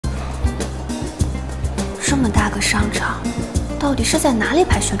么大个商场，到底是在哪里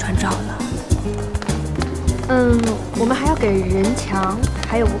拍宣传照呢？我们还要给任强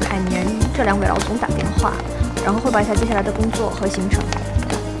还有吴凯年这2位老总打电话，然后汇报一下接下来的工作和行程。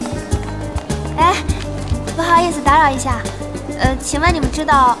哎，不好意思打扰一下，请问你们知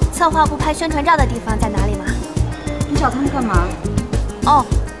道策划部拍宣传照的地方在哪里吗？你找他们干嘛？哦，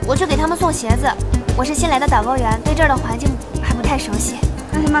我去给他们送鞋子。我是新来的导购员，对这儿的环境还不太熟悉。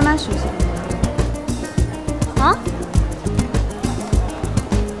那就慢慢熟悉。啊？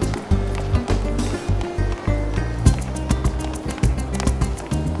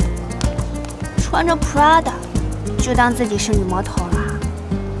穿着 Prada 就当自己是女魔头了。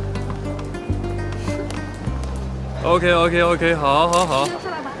OK， 好。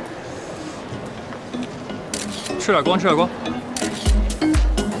吃点光。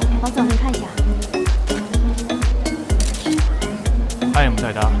王总，您看一下。暗影不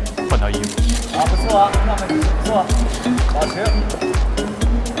太搭，换套衣服。啊，不错啊，那么不错，保持。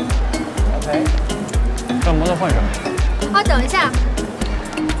OK。让模特换上。啊，等一下。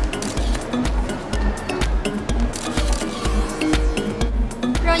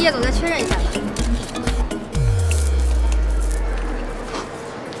让叶总再确认一下吧。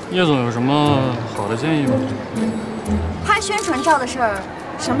叶总有什么好的建议吗？拍宣传照的事儿，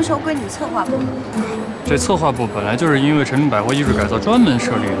什么时候归你策划部？这策划部本来就是因为成品百货艺术改造专门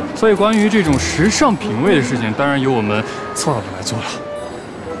设立的，所以关于这种时尚品味的事情，当然由我们策划部来做了。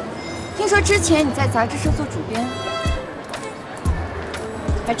听说之前你在杂志社做主编，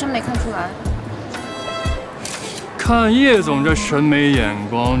还真没看出来。看叶总这审美眼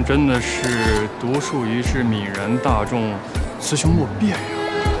光，真的是独树一帜，泯然大众，雌雄莫辨呀。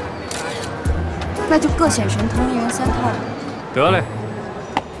那就各显神通，1人3套。得嘞。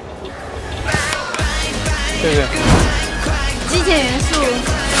谢谢。极简元素，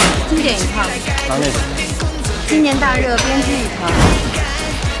经典1套。拿那个。今年大热编织1套。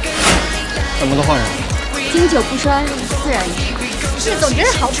把模特换上。经久不衰，自然1套。叶总真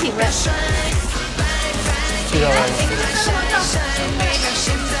是好品味。谢谢啊。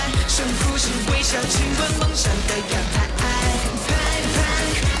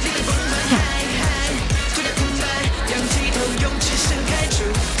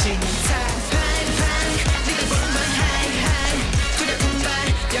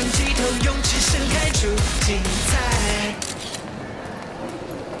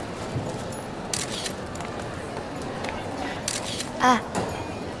哎，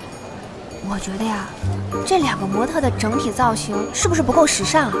我觉得呀，这2个模特的整体造型是不是不够时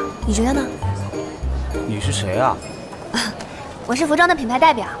尚啊？你觉得呢？你是谁啊？我是服装的品牌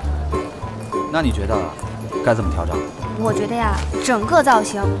代表。那你觉得该怎么调整？我觉得呀，整个造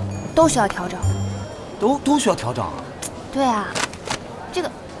型都需要调整。都需要调整啊？对啊，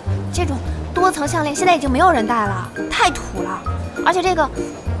这种多层项链现在已经没有人戴了，太土了。而且这个，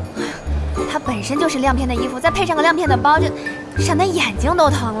它本身就是亮片的衣服，再配上个亮片的包，就闪得眼睛都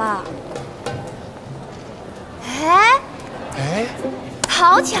疼了。哎，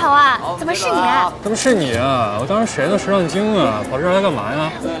好巧啊！怎么是你啊？怎么是你啊？我当时谁的时尚精啊？跑这儿来干嘛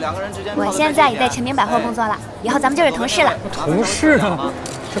呀？对，2个人之间。我现在也在成品百货工作了，以后咱们就是同事了。同事啊？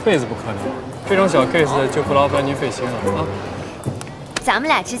这辈子不可能。这种小 case 就不劳烦您费心了啊。咱们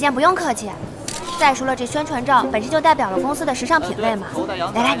俩之间不用客气。再说了，这宣传照本身就代表了公司的时尚品味嘛。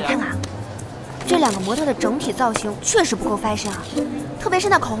来，你看看啊，这2个模特的整体造型确实不够 fashion 啊，特别是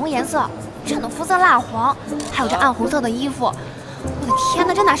那口红颜色，衬得肤色蜡黄，还有这暗红色的衣服。我的天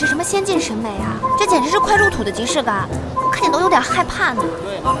哪，这哪是什么先进审美啊？这简直是快入土的即视感，我看见都有点害怕呢。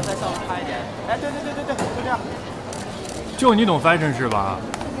对，慢慢再向开一点。哎，对，就这样。就你懂 fashion 是吧？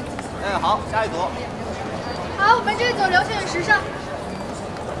哎，好，下一组。好，我们这组流行时尚。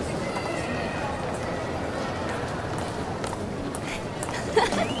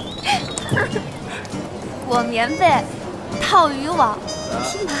裹棉被，套渔网，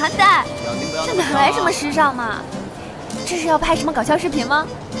系麻袋，这哪来什么时尚嘛？这是要拍什么搞笑视频吗？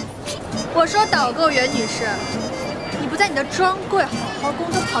我说导购员女士，你不在你的专柜好好工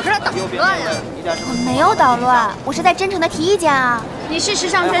作，跑这来捣乱呀？我没有捣乱，我是在真诚的提意见啊。你是时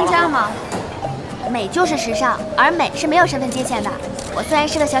尚专家吗？美就是时尚，而美是没有身份界限的。我虽然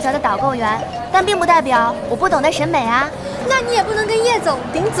是个小小的导购员，但并不代表我不懂得审美啊。那你也不能跟叶总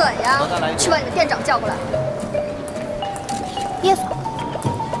顶嘴呀！去把你的店长叫过来。叶总，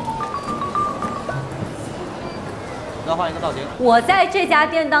要换一个造型。我在这家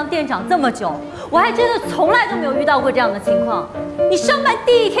店当店长这么久，我还真的从来都没有遇到过这样的情况。你上班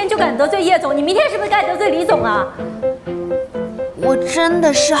第1天就敢得罪叶总，你明天是不是该得罪李总啊？我真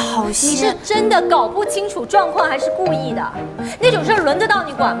的是好心。你是真的搞不清楚状况，还是故意的？那种事儿轮得到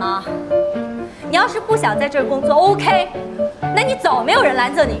你管吗？你要是不想在这儿工作 ，OK， 那你走，没有人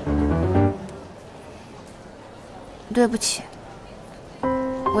拦着你。对不起，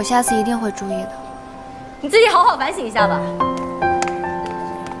我下次一定会注意的。你自己好好反省一下吧。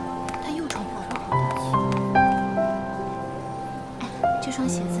他又重复了不好东西。哎，这双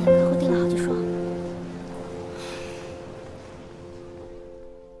鞋子客户订了好几双。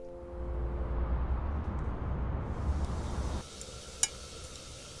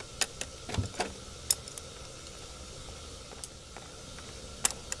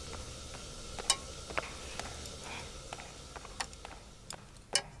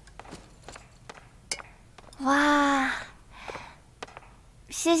哇，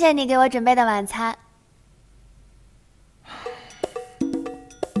谢谢你给我准备的晚餐。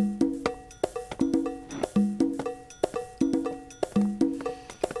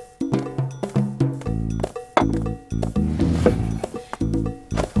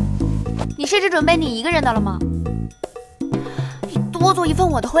你是只准备你一个人的了吗？你多做一份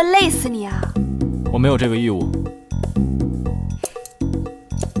我的会累死你啊！我没有这个义务。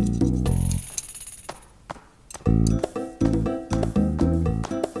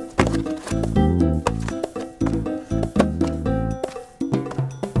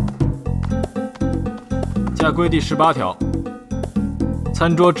家规第18条，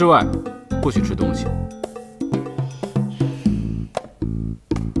餐桌之外不许吃东西。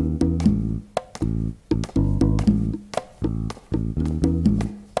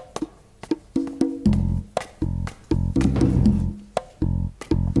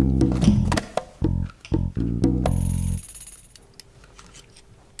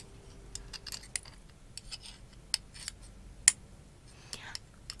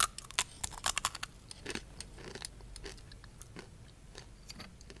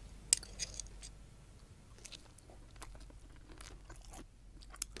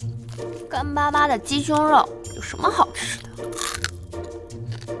干巴巴的鸡胸肉有什么好吃的？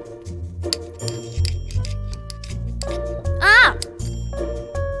啊！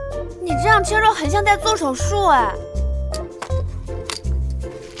你这样切肉很像在做手术哎！啊！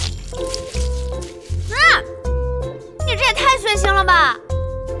你这也太血腥了吧！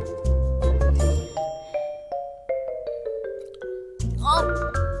哦，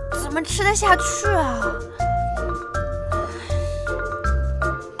怎么吃得下去啊？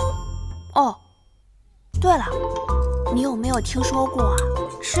哦，对了，你有没有听说过啊？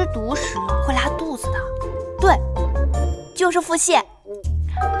吃独食会拉肚子的，对，就是腹泻。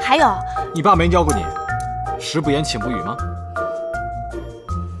还有，你爸没教过你食不言，寝不语吗？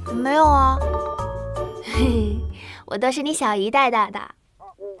没有啊，嘿嘿，我都是你小姨带大的。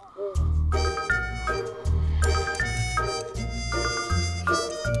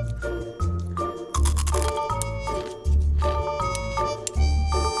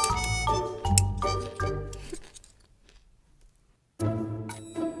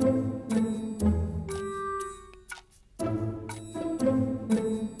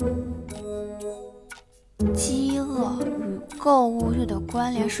饥饿与购物欲的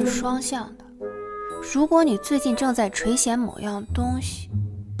关联是双向的。如果你最近正在垂涎某样东西，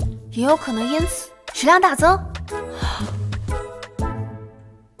也有可能因此食量大增。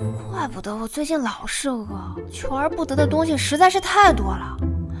怪不得我最近老是饿，求而不得的东西实在是太多了。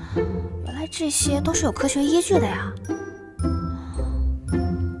原来这些都是有科学依据的呀。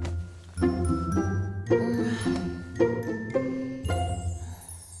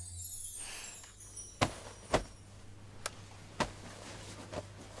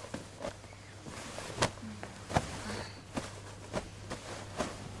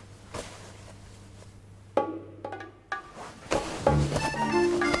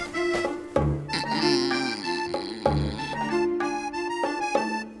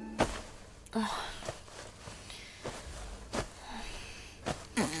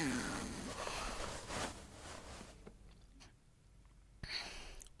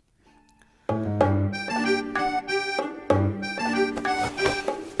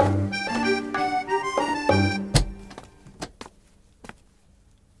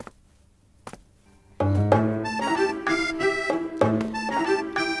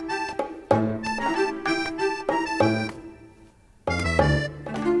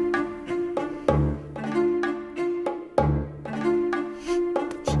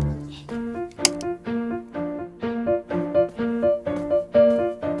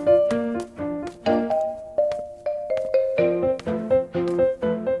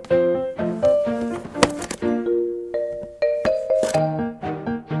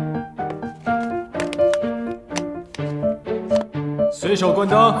随手关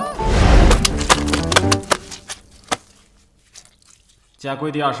灯。家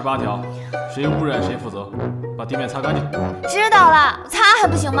规第28条，谁有污染谁负责，把地面擦干净。知道了，擦还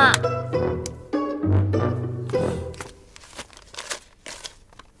不行吗？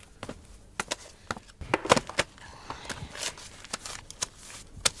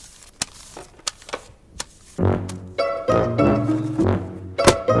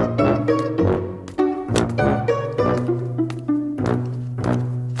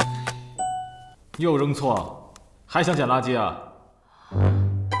又扔错，还想捡垃圾啊？